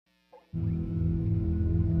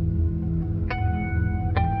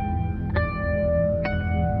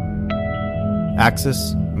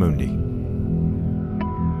Axis Mundi.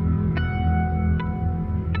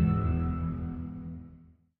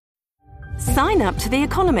 Sign up to The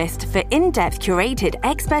Economist for in-depth curated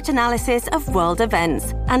expert analysis of world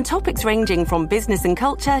events and topics ranging from business and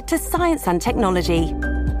culture to science and technology.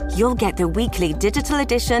 You'll get the weekly digital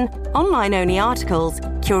edition, online-only articles,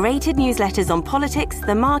 curated newsletters on politics,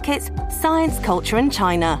 the markets, science, culture and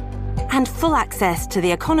China, and full access to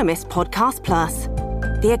The Economist Podcast Plus.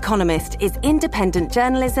 The Economist is independent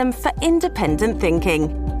journalism for independent thinking.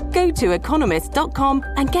 Go to economist.com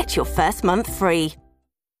and get your first month free.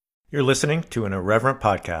 You're listening to an Irreverent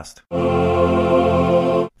podcast.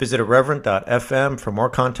 Visit irreverent.fm for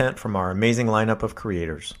more content from our amazing lineup of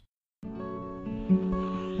creators.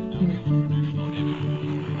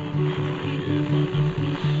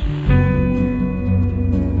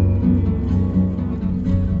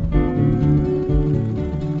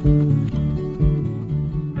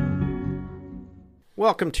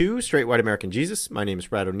 Welcome to Straight White American Jesus. My name is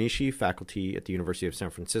Brad Onishi, faculty at the University of San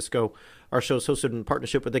Francisco. Our show is hosted in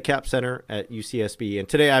partnership with the Capps Center at UCSB. And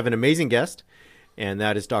today I have an amazing guest, and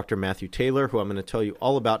that is Dr. Matthew Taylor, who I'm going to tell you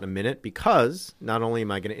all about in a minute, because not only am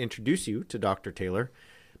I going to introduce you to Dr. Taylor,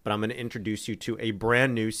 but I'm going to introduce you to a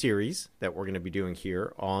brand new series that we're going to be doing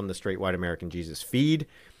here on the Straight White American Jesus feed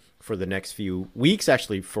for the next few weeks,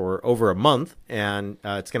 actually for over a month. And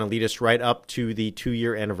it's going to lead us right up to the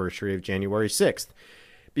 2-year anniversary of January 6th.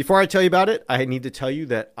 Before I tell you about it, I need to tell you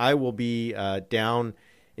that I will be down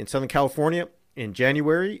in Southern California in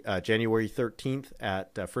January 13th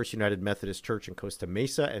at First United Methodist Church in Costa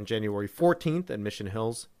Mesa, and January 14th at Mission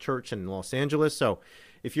Hills Church in Los Angeles. So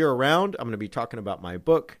if you're around, I'm going to be talking about my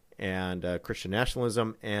book and Christian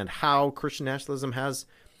nationalism, and how Christian nationalism has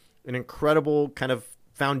an incredible kind of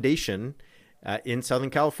foundation in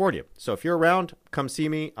Southern California. So if you're around, come see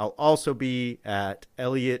me. I'll also be at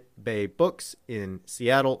Elliott Bay Books in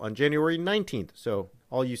Seattle on January 19th. So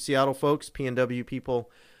all you Seattle folks, PNW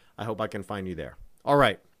people, I hope I can find you there. All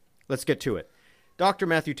right, let's get to it. Dr.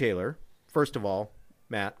 Matthew Taylor, first of all,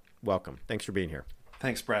 Matt, welcome. Thanks for being here.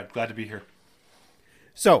 Thanks, Brad. Glad to be here.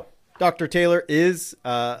 So Dr. Taylor is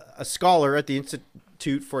a scholar at the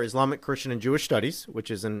Institute for Islamic, Christian, and Jewish Studies,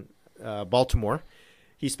 which is in Baltimore.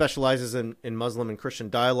 He specializes in Muslim and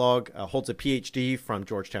Christian dialogue, holds a PhD from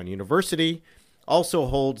Georgetown University, also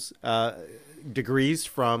holds degrees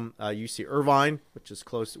from UC Irvine, which is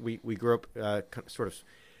close. We grew up sort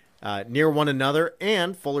of near one another,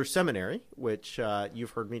 and Fuller Seminary, which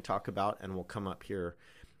you've heard me talk about and will come up here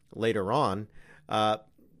later on.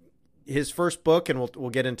 His first book, and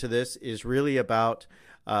we'll get into this, is really about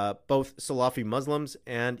both Salafi Muslims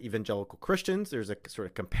and evangelical Christians. There's a sort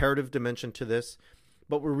of comparative dimension to this.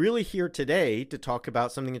 But we're really here today to talk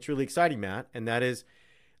about something that's really exciting, Matt, and that is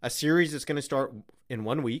a series that's going to start in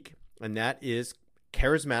 1 week, and that is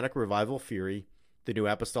Charismatic Revival Theory, the New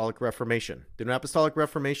Apostolic Reformation. The New Apostolic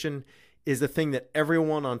Reformation is the thing that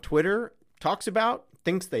everyone on Twitter talks about,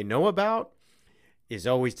 thinks they know about, is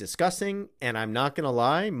always discussing, and I'm not going to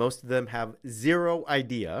lie, most of them have zero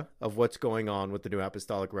idea of what's going on with the New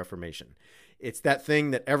Apostolic Reformation. It's that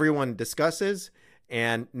thing that everyone discusses,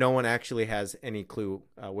 and no one actually has any clue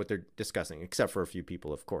what they're discussing, except for a few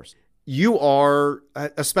people, of course. You are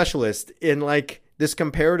a specialist in like this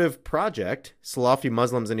comparative project, Salafi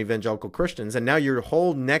Muslims and evangelical Christians, and now your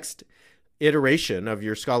whole next iteration of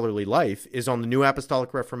your scholarly life is on the New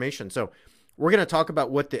Apostolic Reformation. So we're going to talk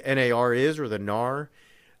about what the NAR is, or the NAR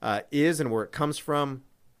is, and where it comes from.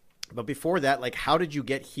 But before that, like, how did you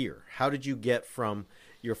get here? How did you get from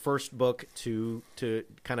your first book to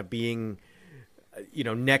kind of being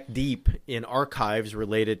neck deep in archives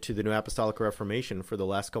related to the New Apostolic Reformation for the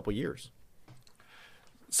last couple of years?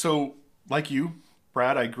 So, like you,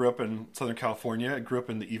 Brad, I grew up in Southern California. I grew up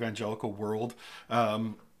in the evangelical world.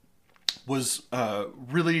 Was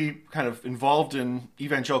really kind of involved in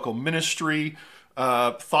evangelical ministry.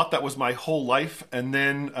 Thought that was my whole life. And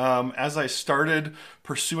then as I started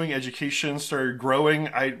pursuing education, started growing,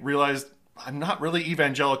 I realized I'm not really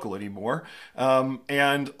evangelical anymore.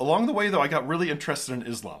 And along the way, though, I got really interested in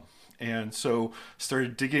Islam. And so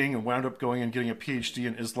started digging and wound up going and getting a PhD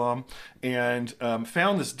in Islam, and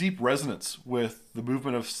found this deep resonance with the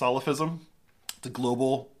movement of Salafism, the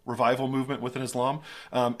global revival movement within Islam,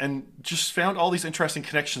 and just found all these interesting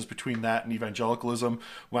connections between that and evangelicalism.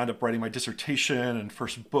 Wound up writing my dissertation and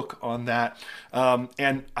first book on that.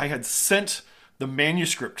 And I had sent the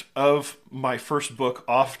manuscript of my first book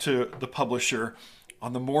off to the publisher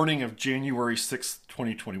on the morning of January 6th,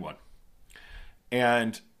 2021.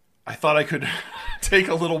 And I thought I could take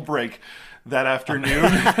a little break that afternoon.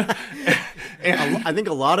 And I think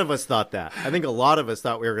a lot of us thought that. I think a lot of us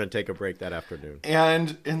thought we were going to take a break that afternoon.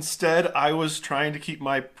 And instead, I was trying to keep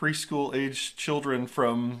my preschool-aged children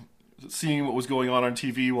from seeing what was going on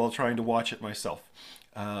TV while trying to watch it myself.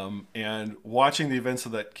 And watching the events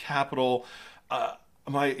of that Capitol,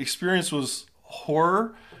 my experience was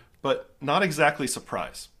horror, but not exactly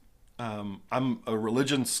surprise. I'm a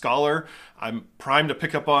religion scholar. I'm primed to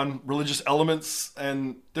pick up on religious elements,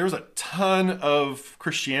 and there was a ton of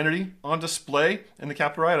Christianity on display in the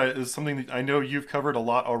Capitol riot. It's something that I know you've covered a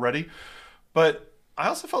lot already, but I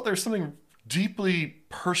also felt there was something deeply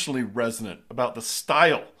personally resonant about the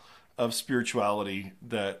style of spirituality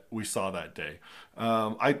that we saw that day.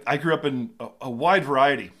 I grew up in a wide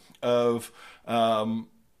variety of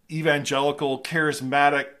evangelical,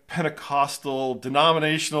 charismatic, Pentecostal,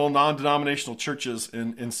 denominational, non-denominational churches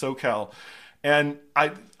in SoCal. And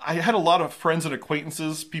I had a lot of friends and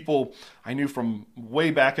acquaintances, people I knew from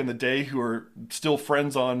way back in the day who are still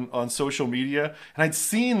friends on social media. And I'd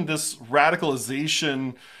seen this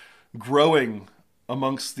radicalization growing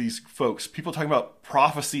amongst these folks. People talking about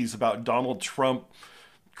prophecies about Donald Trump,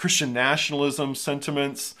 Christian nationalism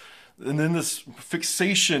sentiments, and then this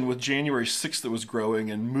fixation with January 6th that was growing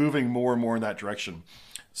and moving more and more in that direction.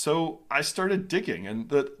 So I started digging, and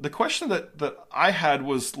the question that I had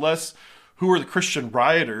was less who are the Christian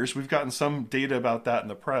rioters. We've gotten some data about that in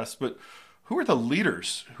the press, but who are the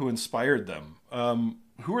leaders who inspired them?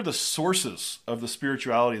 Who are the sources of the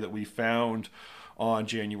spirituality that we found on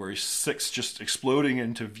January 6th just exploding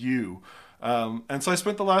into view? And so I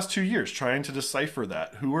spent the last 2 years trying to decipher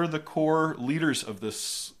that. Who are the core leaders of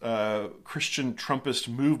this Christian Trumpist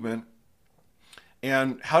movement,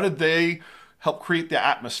 and how did they help create the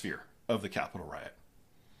atmosphere of the Capitol riot?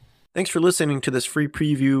 Thanks for listening to this free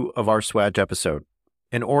preview of our Swag episode.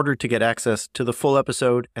 In order to get access to the full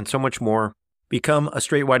episode and so much more, become a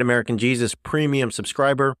Straight White American Jesus premium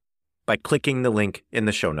subscriber by clicking the link in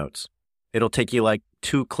the show notes. It'll take you like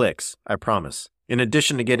 2 clicks, I promise. In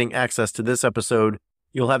addition to getting access to this episode,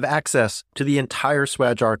 you'll have access to the entire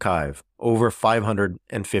Swag archive, over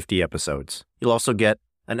 550 episodes. You'll also get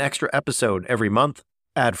an extra episode every month,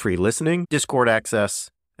 ad-free listening, Discord access,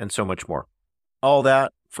 and so much more. All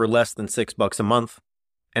that for less than $6 a month,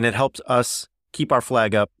 and it helps us keep our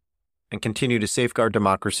flag up and continue to safeguard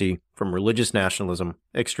democracy from religious nationalism,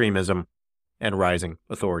 extremism, and rising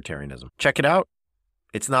authoritarianism. Check it out.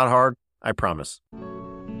 It's not hard, I promise.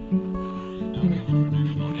 Thank you.